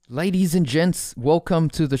Ladies and gents, welcome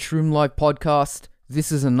to the Shroom Life podcast.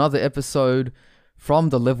 This is another episode from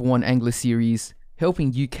the Level 1 Angler series,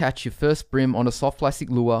 helping you catch your first brim on a soft plastic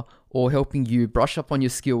lure or helping you brush up on your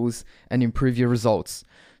skills and improve your results.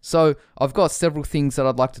 So I've got several things that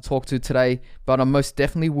I'd like to talk to today, but I most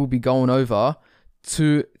definitely will be going over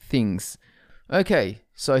two things. Okay,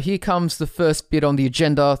 so here comes the first bit on the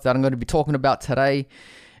agenda that I'm going to be talking about today,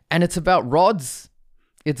 and it's about rods.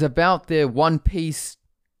 It's about their one-piece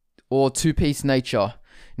or two-piece nature.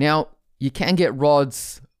 Now, you can get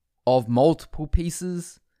rods of multiple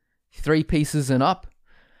pieces, 3 pieces and up,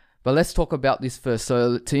 but let's talk about this first.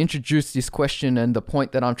 So to introduce this question and the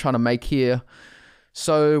point that I'm trying to make here,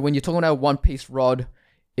 so when you're talking about a one-piece rod,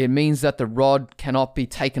 it means that the rod cannot be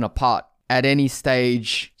taken apart at any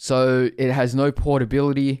stage, so it has no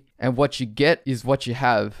portability, and what you get is what you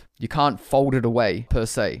have. You can't fold it away, per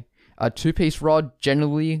se. A two-piece rod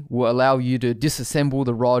generally will allow you to disassemble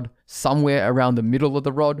the rod somewhere around the middle of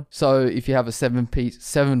the rod. So if you have a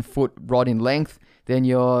 7-foot rod in length, then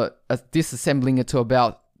you're disassembling it to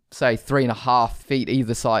about, say, 3.5 feet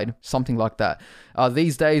either side, something like that.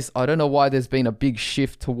 These days, I don't know why there's been a big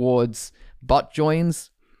shift towards butt joins.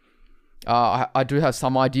 I do have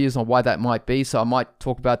some ideas on why that might be, so I might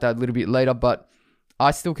talk about that a little bit later, but I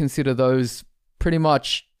still consider those pretty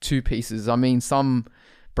much two pieces. I mean, some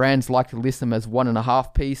brands like to list them as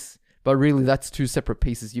 1.5 piece, but really that's two separate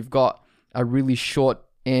pieces. You've got a really short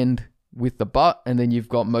end with the butt, and then you've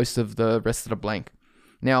got most of the rest of the blank.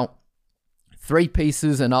 Now, 3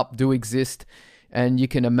 pieces and up do exist, and you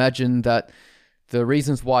can imagine that the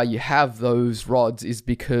reasons why you have those rods is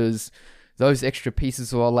because those extra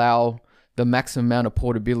pieces will allow the maximum amount of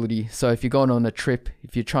portability. So if you're going on a trip,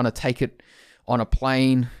 if you're trying to take it on a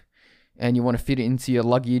plane and you want to fit it into your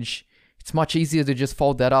luggage, it's much easier to just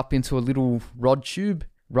fold that up into a little rod tube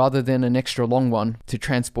rather than an extra long one to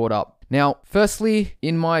transport up. Now, firstly,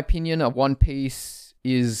 in my opinion, a one piece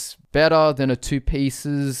is better than a 2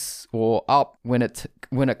 pieces or up when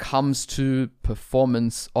it comes to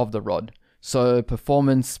performance of the rod. So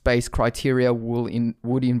performance-based criteria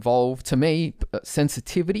would involve, to me,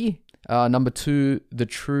 sensitivity. Number 2, the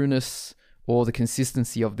trueness or the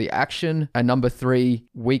consistency of the action. And number 3,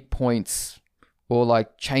 weak points or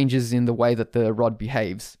like changes in the way that the rod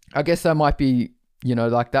behaves. I guess that might be,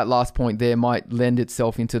 like that last point there might lend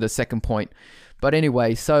itself into the second point. But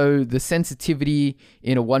anyway, so the sensitivity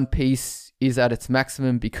in a one piece is at its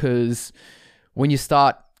maximum because when you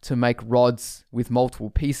start to make rods with multiple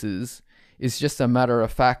pieces, it's just a matter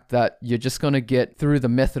of fact that you're just going to get through the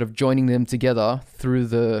method of joining them together through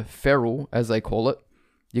the ferrule, as they call it.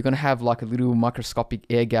 You're going to have like a little microscopic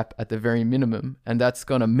air gap at the very minimum. And that's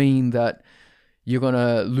going to mean that you're going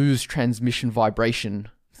to lose transmission vibration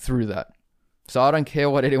through that. So I don't care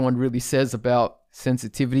what anyone really says about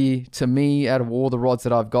sensitivity. To me, out of all the rods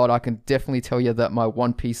that I've got, I can definitely tell you that my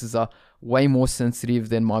one pieces are way more sensitive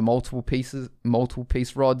than my multiple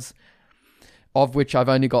piece rods, of which I've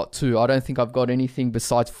only got 2. I don't think I've got anything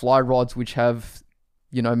besides fly rods, which have,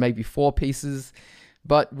 maybe 4 pieces.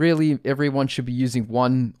 But really, everyone should be using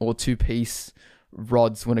 1 or 2 piece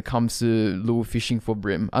rods when it comes to lure fishing for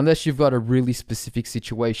brim, unless you've got a really specific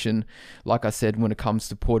situation, like I said, when it comes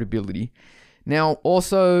to portability. Now,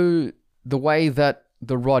 also, the way that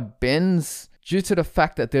the rod bends, due to the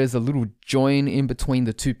fact that there's a little join in between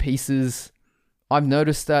the 2 pieces, I've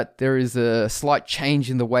noticed that there is a slight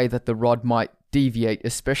change in the way that the rod might deviate,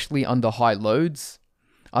 especially under high loads.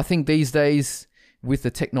 I think these days, with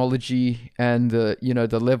the technology and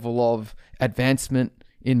the level of advancement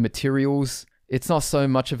in materials, it's not so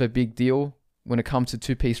much of a big deal when it comes to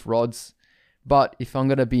 2-piece rods. But if I'm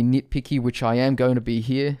going to be nitpicky, which I am going to be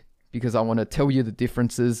here, because I want to tell you the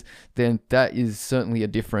differences, then that is certainly a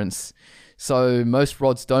difference. So most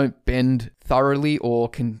rods don't bend thoroughly or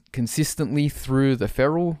consistently through the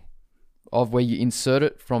ferrule of where you insert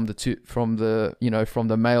it from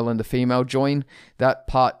the male and the female join. That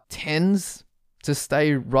part tends to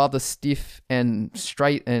stay rather stiff and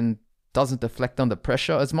straight and doesn't deflect under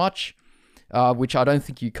pressure as much, which I don't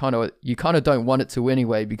think you kind of don't want it to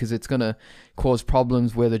anyway, because it's going to cause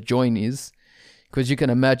problems where the join is. Because you can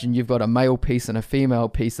imagine you've got a male piece and a female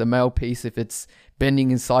piece. The male piece, if it's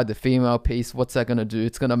bending inside the female piece, what's that going to do?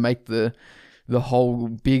 It's going to make the hole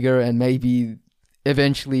bigger, and maybe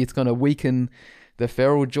eventually it's going to weaken the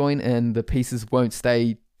ferrule joint and the pieces won't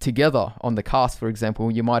stay together on the cast. For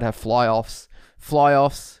example, you might have fly-offs.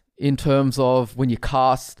 Fly-offs in terms of when you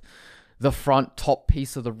cast, the front top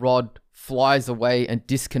piece of the rod flies away and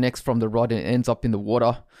disconnects from the rod and ends up in the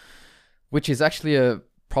water, which is actually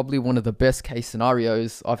probably one of the best case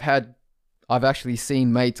scenarios. I've actually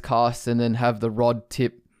seen mates cast and then have the rod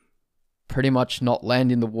tip pretty much not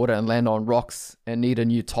land in the water and land on rocks and need a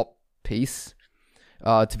new top piece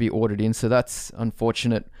to be ordered in. So that's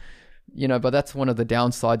unfortunate, but that's one of the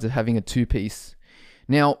downsides of having a 2-piece.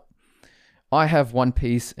 Now, I have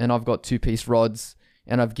 1-piece and I've got 2-piece rods,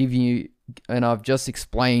 and I've just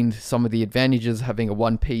explained some of the advantages of having a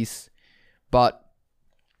 1-piece, but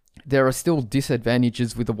there are still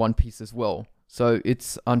disadvantages with the 1-piece as well. So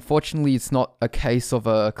unfortunately it's not a case of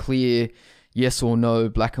a clear yes or no,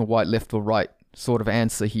 black and white, left or right sort of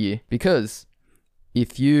answer here, because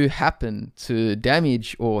if you happen to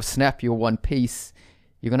damage or snap your 1-piece,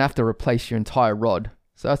 you're going to have to replace your entire rod.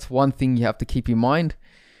 So that's one thing you have to keep in mind.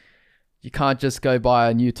 You can't just go buy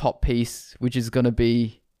a new top piece, which is going to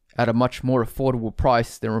be at a much more affordable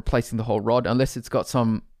price than replacing the whole rod, unless it's got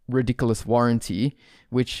some ridiculous warranty,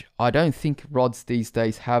 which I don't think rods these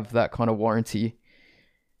days have that kind of warranty.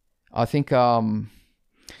 I think, I'm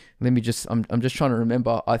just trying to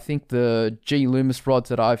remember. I think the G Loomis rods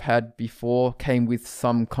that I've had before came with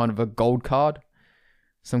some kind of a gold card,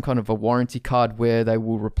 some kind of a warranty card where they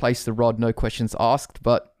will replace the rod, no questions asked,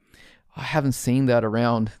 but I haven't seen that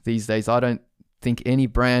around these days. I don't think any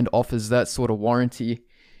brand offers that sort of warranty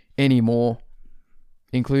anymore,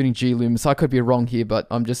 including G Loomis. I could be wrong here, but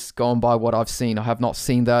I'm just going by what I've seen. I have not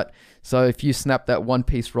seen that. So if you snap that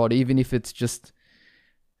 1-piece rod, even if it's just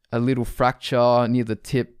a little fracture near the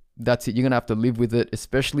tip, that's it. You're going to have to live with it,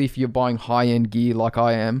 especially if you're buying high-end gear like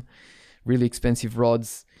I am, really expensive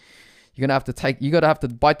rods. You're going to have to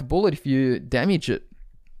bite the bullet if you damage it.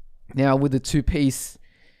 Now, with the 2-piece,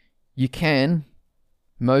 you can,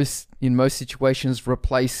 in most situations,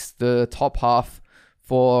 replace the top half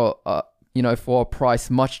for a price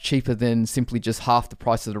much cheaper than simply just half the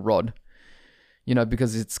price of the rod.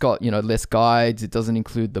 Because it's got, less guides, it doesn't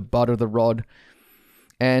include the butt of the rod.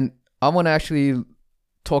 And I want to actually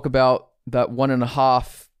talk about that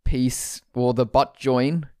 1.5 piece, or the butt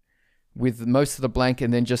join with most of the blank,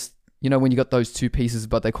 and then just, when you got those 2 pieces,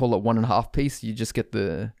 but they call it 1.5 piece, you just get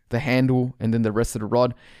the handle and then the rest of the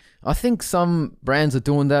rod. I think some brands are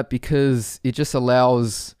doing that because it just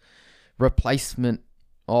allows replacement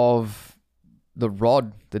of the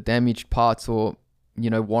rod, the damaged parts, or,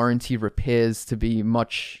 warranty repairs to be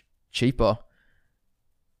much cheaper.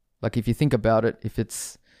 Like, if you think about it, if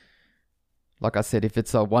it's, like I said, if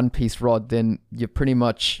it's a 1-piece rod, then you're pretty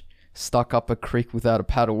much stuck up a creek without a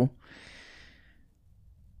paddle.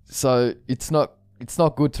 So it's not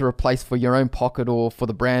good to replace for your own pocket or for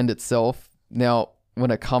the brand itself. Now, when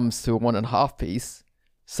it comes to a 1.5 piece,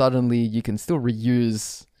 suddenly you can still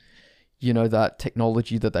reuse, that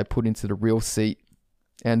technology that they put into the real seat.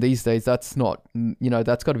 And these days, that's not,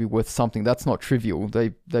 that's got to be worth something. That's not trivial.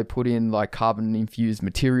 They put in like carbon infused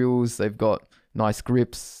materials. They've got nice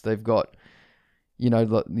grips. They've got,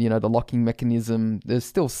 the locking mechanism. There's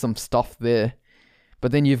still some stuff there.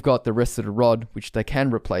 But then you've got the rest of the rod, which they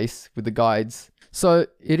can replace with the guides. So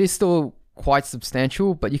it is still quite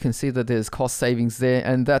substantial, but you can see that there's cost savings there,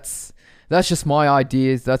 and that's just my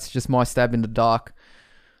ideas. That's just my stab in the dark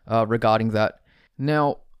regarding that.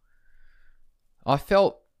 Now, I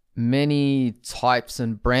felt many types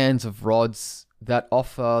and brands of rods that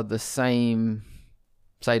offer the same,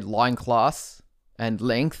 say, line class and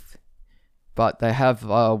length, but they have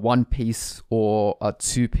a 1-piece or a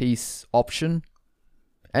 2-piece option.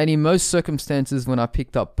 And in most circumstances, when I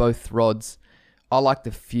picked up both rods, I like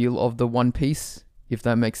the feel of the 1-piece, if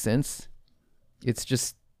that makes sense. It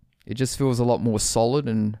just feels a lot more solid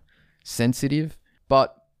and sensitive.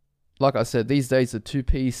 But like I said, these days the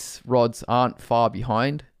 2-piece rods aren't far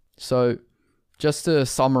behind. So just to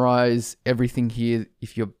summarize everything here,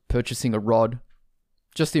 if you're purchasing a rod,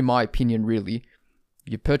 just in my opinion really,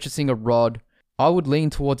 you're purchasing a rod, I would lean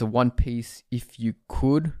towards a 1-piece if you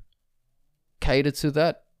could cater to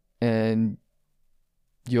that, and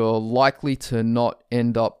you're likely to not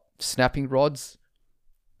end up snapping rods.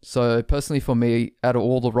 So personally for me, out of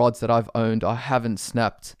all the rods that I've owned, I haven't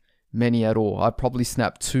snapped many at all. I probably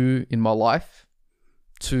snapped 2 in my life,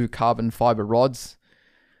 2 carbon fiber rods.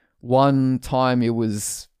 One time it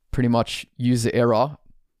was pretty much user error.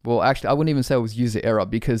 Well, actually, I wouldn't even say it was user error,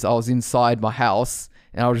 because I was inside my house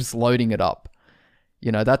and I was just loading it up.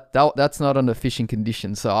 That's not under fishing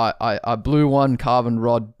conditions. So I blew one carbon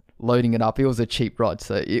rod loading it up. It was a cheap rod,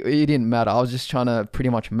 so it didn't matter. I was just trying to pretty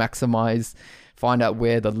much maximize, find out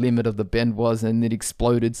where the limit of the bend was, and it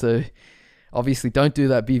exploded. So obviously don't do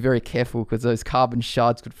that. Be very careful, because those carbon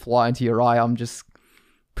shards could fly into your eye. I'm just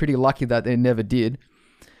pretty lucky that they never did.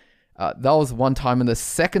 That was one time. And the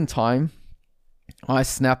second time I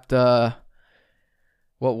snapped, what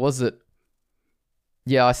was it?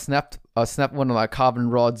 Yeah, I snapped one of my carbon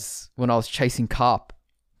rods when I was chasing carp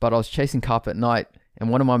but I was chasing carp at night, and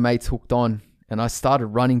one of my mates hooked on, and I started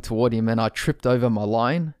running toward him, and I tripped over my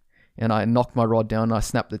line, and I knocked my rod down, and I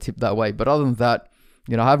snapped the tip that way. But other than that,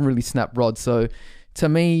 I haven't really snapped rods. So to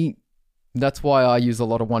me, that's why I use a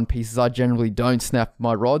lot of one pieces. I generally don't snap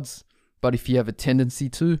my rods, but if you have a tendency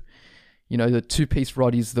to, the 2-piece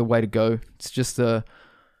rod is the way to go. It's just a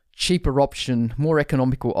cheaper option, more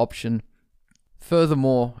economical option.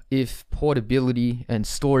 Furthermore, if portability and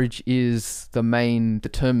storage is the main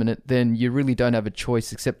determinant, then you really don't have a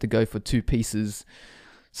choice except to go for 2 pieces.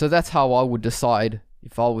 So that's how I would decide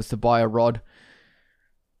if I was to buy a rod.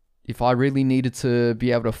 If I really needed to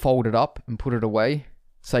be able to fold it up and put it away,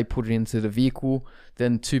 say put it into the vehicle,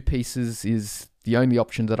 then 2 pieces is the only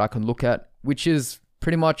option that I can look at, which is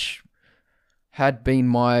pretty much had been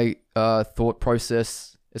my thought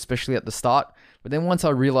process, especially at the start. But then once I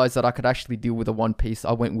realized that I could actually deal with a 1 piece,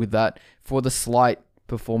 I went with that for the slight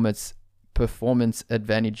performance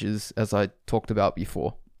advantages, as I talked about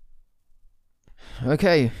before.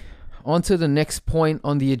 Okay, on to the next point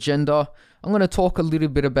on the agenda. I'm going to talk a little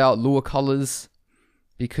bit about lure colors,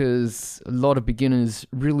 because a lot of beginners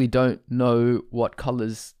really don't know what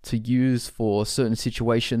colors to use for certain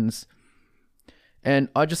situations. And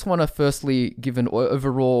I just want to firstly give an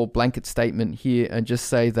overall blanket statement here and just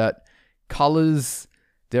say that colors,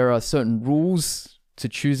 there are certain rules to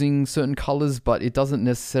choosing certain colors, but it doesn't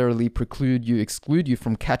necessarily exclude you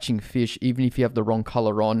from catching fish, even if you have the wrong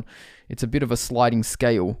color on. It's a bit of a sliding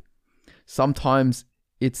scale. Sometimes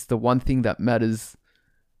it's the one thing that matters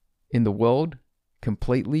in the world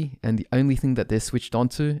completely and the only thing that they're switched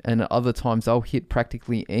onto, and at other times they'll hit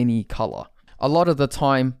practically any color. A lot of the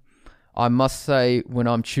time, I must say, when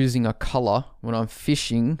I'm choosing a color, when I'm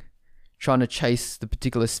fishing, trying to chase the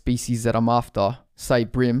particular species that I'm after, say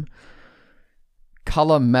brim,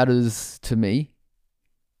 color matters to me,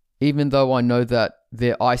 even though I know that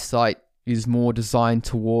their eyesight is more designed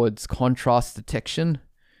towards contrast detection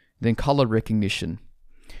than color recognition.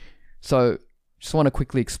 So just want to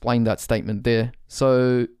quickly explain that statement there.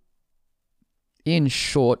 So in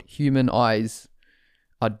short, human eyes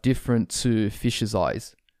are different to fish's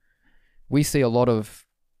eyes. We see a lot of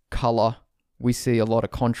color. We see a lot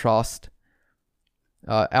of contrast.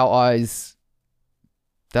 Our eyes,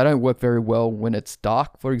 they don't work very well when it's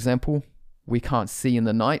dark, for example. We can't see in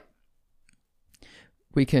the night.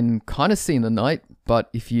 We can kind of see in the night, but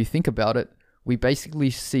if you think about it, we basically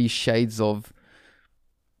see shades of,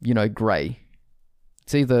 gray.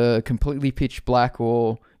 It's either completely pitch black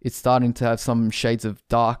or it's starting to have some shades of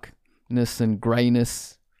darkness and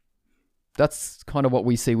grayness. That's kind of what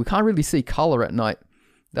we see. We can't really see color at night.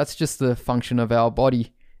 That's just the function of our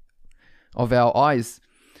body, of our eyes.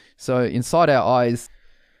 So inside our eyes,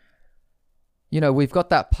 we've got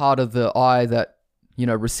that part of the eye that,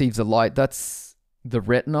 receives the light. That's the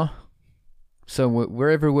retina. So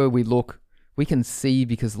wherever we look, we can see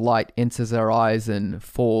because light enters our eyes and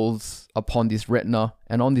falls upon this retina.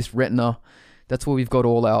 And on this retina, that's where we've got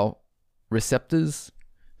all our receptors,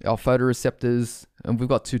 our photoreceptors, and we've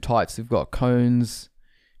got 2 types. We've got cones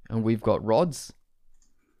and we've got rods.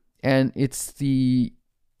 And it's the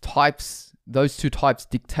types, those 2 types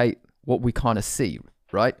dictate what we kind of see,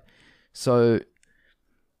 right? So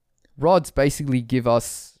rods basically give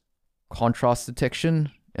us contrast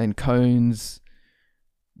detection, and cones,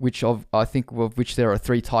 which of which there are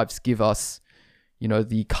 3 types, give us,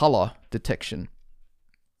 the color detection.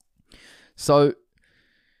 So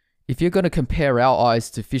if you're going to compare our eyes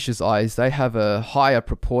to fish's eyes, they have a higher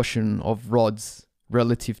proportion of rods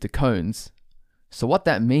relative to cones. So what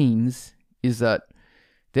that means is that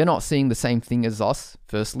they're not seeing the same thing as us,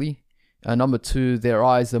 firstly. And number 2, their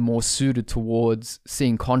eyes are more suited towards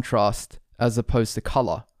seeing contrast as opposed to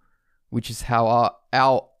color, which is how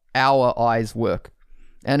our eyes work.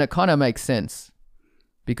 And it kind of makes sense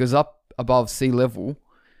because up above sea level,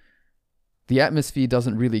 the atmosphere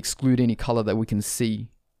doesn't really exclude any color that we can see.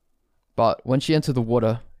 But once you enter the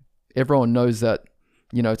water, everyone knows that,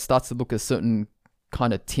 it starts to look a certain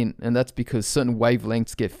kind of tint, and that's because certain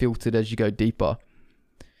wavelengths get filtered as you go deeper.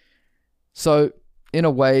 So in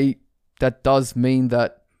a way, that does mean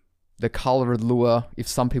that the color of the lure, if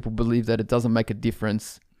some people believe that it doesn't make a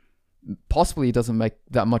difference, possibly it doesn't make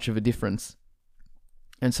that much of a difference.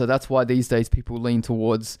 And so that's why these days people lean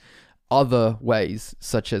towards other ways,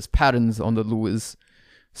 such as patterns on the lures,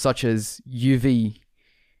 such as UV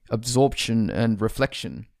absorption and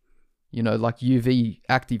reflection, like UV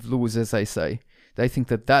active lures, as they say. They think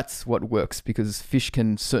that that's what works because fish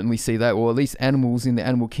can certainly see that, or at least animals in the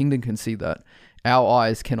animal kingdom can see that. Our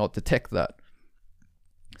eyes cannot detect that.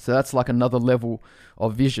 So that's like another level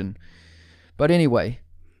of vision. But anyway,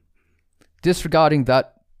 disregarding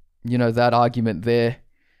that that argument there.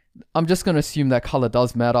 I'm just going to assume that color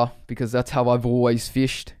does matter because that's how I've always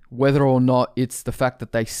fished. Whether or not it's the fact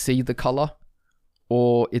that they see the color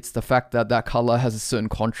or it's the fact that that color has a certain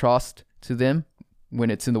contrast to them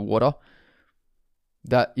when it's in the water.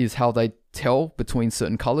 That is how they tell between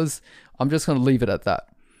certain colors. I'm just going to leave it at that.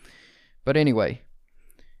 But anyway,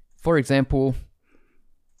 for example,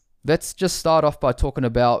 let's just start off by talking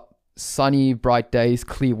about sunny, bright days,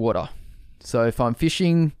 clear water. So if I'm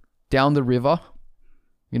fishing down the river,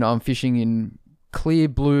 I'm fishing in clear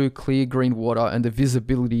blue, clear green water, and the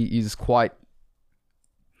visibility is quite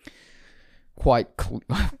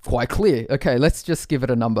clear. Okay, let's just give it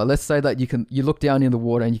a number. Let's say that you look down in the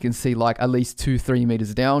water and you can see like at least 2-3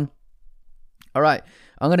 meters down. All right,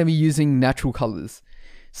 I'm going to be using natural colors,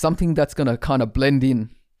 something that's going to kind of blend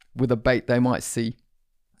in with a bait they might see.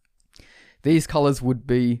 These colors would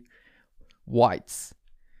be whites,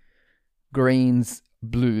 greens,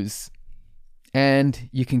 blues, and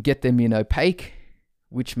you can get them in opaque,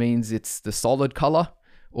 which means it's the solid color,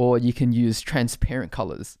 or you can use transparent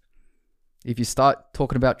colors. If you start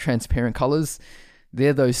talking about transparent colors,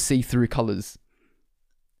 they're those see-through colors.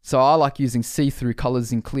 So I like using see-through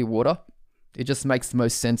colors in clear water. It just makes the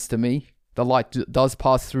most sense to me. The light does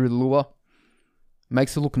pass through the lure,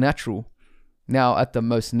 makes it look natural. Now, at the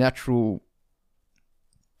most natural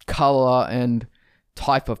color and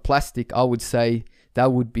type of plastic, I would say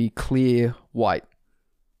that would be clear white.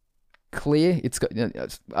 Clear, it's got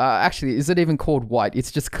actually, is it even called white?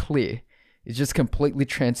 It's just clear. It's just completely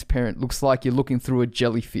transparent. Looks like you're looking through a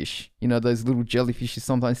jellyfish. Those little jellyfish you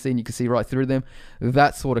sometimes see and you can see right through them.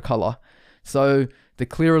 That sort of color. So the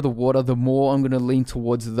clearer the water, the more I'm going to lean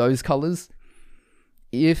towards those colors.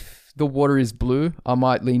 If the water is blue, I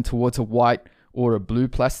might lean towards a white or a blue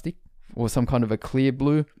plastic or some kind of a clear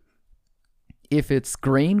blue. If it's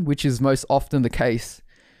green, which is most often the case,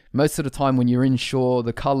 most of the time when you're inshore,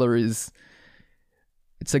 the color it's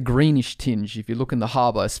a greenish tinge. If you look in the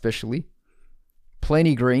harbor especially,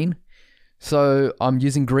 plenty green. So I'm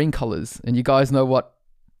using green colors, and you guys know what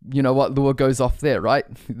lure goes off there, right?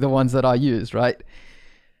 The ones that I use, right?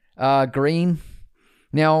 Green.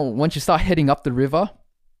 Now, once you start heading up the river,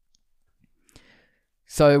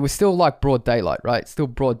 so we're still like broad daylight, right? Still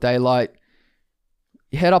broad daylight.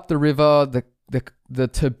 You head up the river, the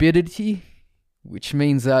turbidity, which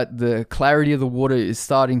means that the clarity of the water is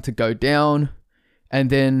starting to go down. And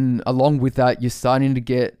then along with that, you're starting to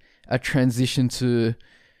get a transition to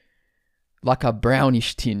like a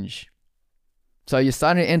brownish tinge. So you're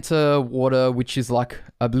starting to enter water, which is like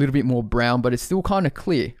a little bit more brown, but it's still kind of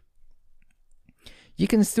clear. You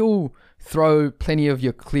can still throw plenty of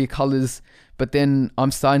your clear colors, but then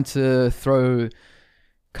I'm starting to throw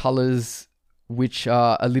colors which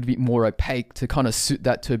are a little bit more opaque to kind of suit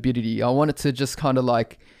that turbidity. I want it to just kind of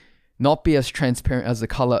like not be as transparent as the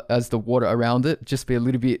color, as the water around it, just be a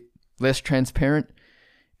little bit less transparent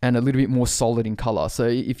and a little bit more solid in color. So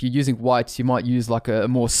if you're using whites, you might use like a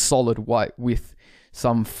more solid white with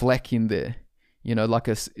some fleck in there.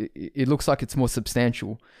 It looks like it's more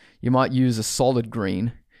substantial. You might use a solid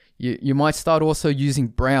green. You might start also using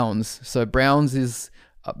browns. So brown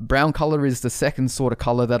color is the second sort of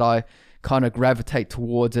color that I kind of gravitate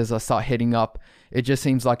towards as I start heading up. It just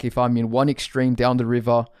seems like if I'm in one extreme down the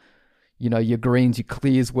river, your greens, your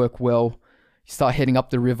clears work well. You start heading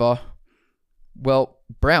up the river, well,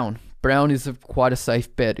 brown is quite a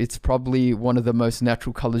safe bet. It's probably one of the most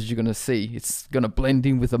natural colors you're going to see. It's going to blend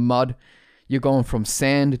in with the mud. You're going from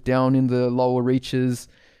sand down in the lower reaches.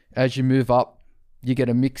 As you move up, you get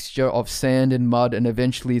a mixture of sand and mud, and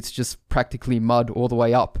eventually it's just practically mud all the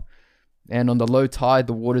way up. And on the low tide,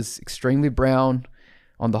 the water's extremely brown.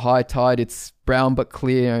 On the high tide, it's brown but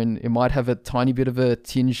clear, and it might have a tiny bit of a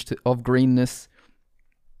tinge of greenness.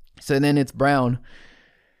 So then it's brown.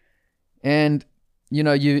 And,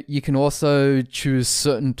 you can also choose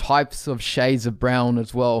certain types of shades of brown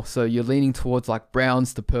as well. So you're leaning towards like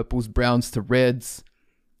browns to purples, browns to reds.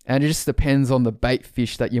 And it just depends on the bait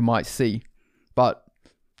fish that you might see. But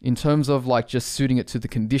in terms of like just suiting it to the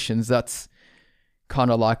conditions, that's kind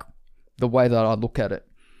of like the way that I look at it.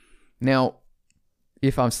 Now,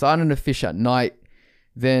 if I'm starting to fish at night,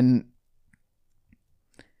 then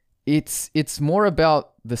it's more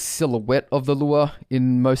about the silhouette of the lure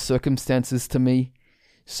in most circumstances to me.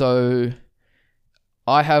 So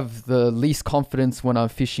I have the least confidence when I'm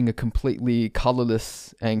fishing a completely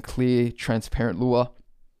colorless and clear, transparent lure.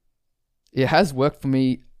 It has worked for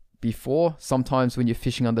me before. Sometimes when you're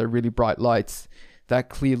fishing under really bright lights, that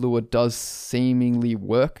clear lure does seemingly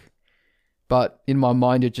work. But in my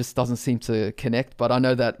mind, it just doesn't seem to connect. But I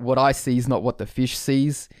know that what I see is not what the fish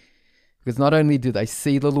sees. Because not only do they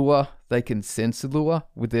see the lure, they can sense the lure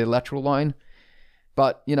with their lateral line.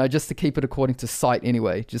 But, just to keep it according to sight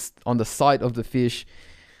anyway, just on the sight of the fish,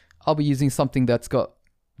 I'll be using something that's got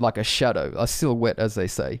like a shadow, a silhouette, as they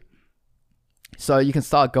say. So you can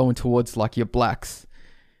start going towards like your blacks.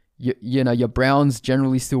 Your browns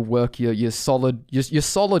generally still work. Your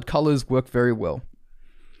solid colors work very well.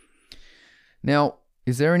 Now,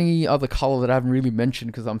 is there any other color that I haven't really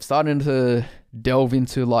mentioned? Because I'm starting to delve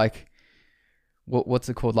into like, what's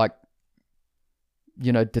it called? Like,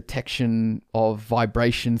 detection of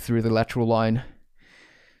vibration through the lateral line.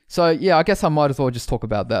 So yeah, I guess I might as well just talk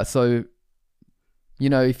about that. So,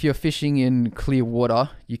 if you're fishing in clear water,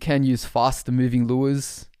 you can use faster moving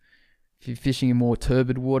lures. If you're fishing in more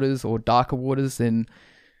turbid waters or darker waters, then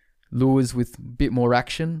lures with a bit more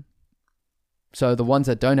action. So the ones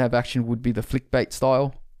that don't have action would be the flick bait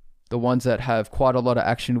style. The ones that have quite a lot of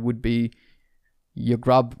action would be your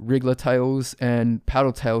grub wriggler tails and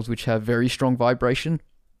paddle tails, which have very strong vibration.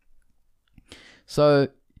 So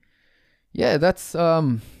yeah, that's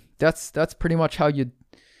pretty much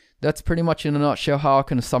that's pretty much in a nutshell how I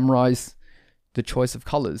can summarize the choice of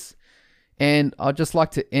colors. And I'd just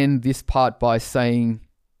like to end this part by saying,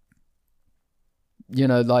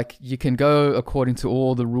 like, you can go according to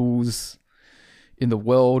all the rules in the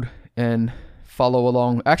world and follow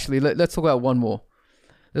along. Actually, let's talk about one more.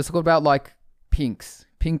 Let's talk about like pinks.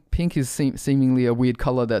 Pink is seemingly a weird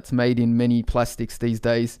color that's made in many plastics these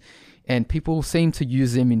days, and people seem to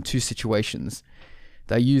use them in two situations.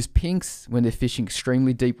 They use pinks when they're fishing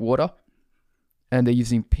extremely deep water, and they're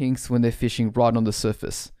using pinks when they're fishing right on the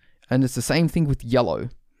surface. And it's the same thing with yellow.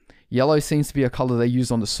 Yellow seems to be a color they use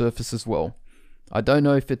on the surface as well. I don't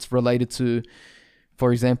know if it's related to,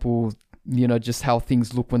 for example, just how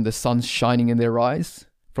things look when the sun's shining in their eyes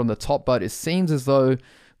from the top, but it seems as though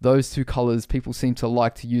those two colors, people seem to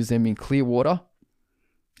like to use them in clear water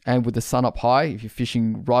and with the sun up high. If you're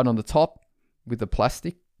fishing right on the top with the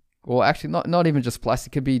plastic, or actually not even just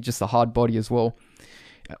plastic, it could be just a hard body as well,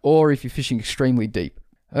 or if you're fishing extremely deep.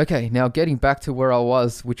 Okay, now getting back to where I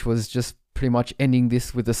was, which was just pretty much ending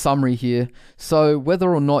this with a summary here. So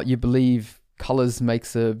whether or not you believe colors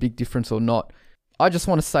makes a big difference or not, I just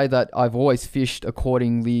want to say that I've always fished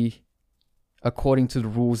according to the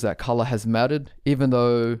rules that color has mattered, even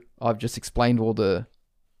though I've just explained all the,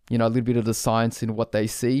 a little bit of the science in what they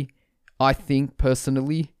see. I think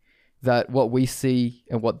personally that what we see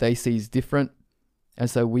and what they see is different. And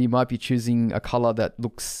so we might be choosing a color that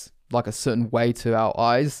looks like a certain way to our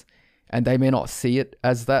eyes, and they may not see it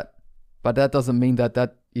as that, but that doesn't mean that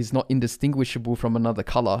that is not indistinguishable from another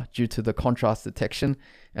color due to the contrast detection.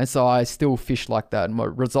 And so I still fish like that. And my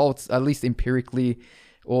results, at least empirically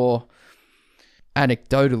or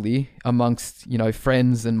anecdotally amongst,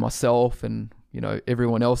 friends and myself and,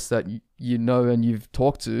 everyone else that and you've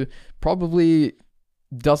talked to, probably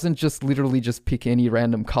doesn't just literally just pick any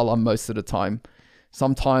random color most of the time.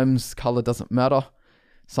 Sometimes color doesn't matter.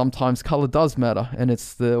 Sometimes color does matter, and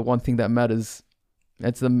it's the one thing that matters.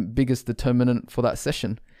 It's the biggest determinant for that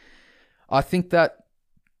session. I think that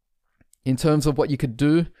in terms of what you could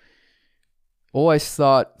do, always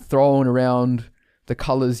start throwing around the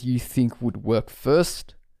colors you think would work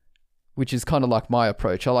first, which is kind of like my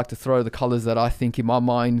approach. I like to throw the colors that I think in my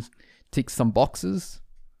mind tick some boxes.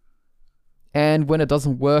 And when it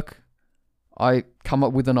doesn't work, I come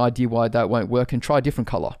up with an idea why that won't work and try a different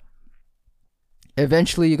color.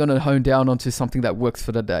 Eventually, you're going to hone down onto something that works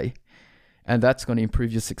for the day, and that's going to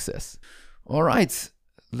improve your success. All right,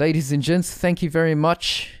 ladies and gents, thank you very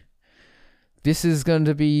much. This is going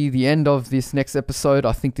to be the end of this next episode.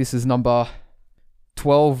 I think this is number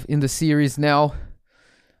 12 in the series now.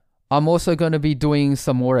 I'm also going to be doing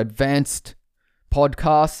some more advanced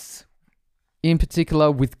podcasts, in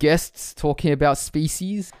particular with guests talking about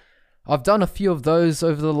species. I've done a few of those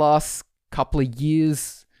over the last couple of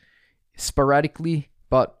years, sporadically,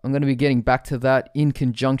 but I'm going to be getting back to that in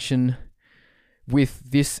conjunction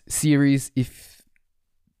with this series. If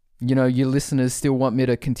your listeners still want me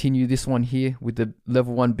to continue this one here with the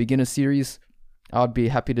level 1 beginner series, I'd be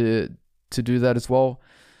happy to do that as well.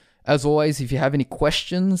 As always, if you have any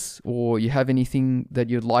questions or you have anything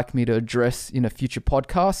that you'd like me to address in a future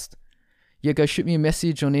podcast, go shoot me a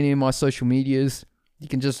message on any of my social medias. You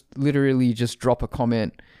can just literally just drop a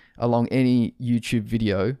comment along any YouTube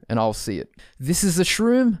video and I'll see it. This is the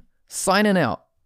Shroom, signing out.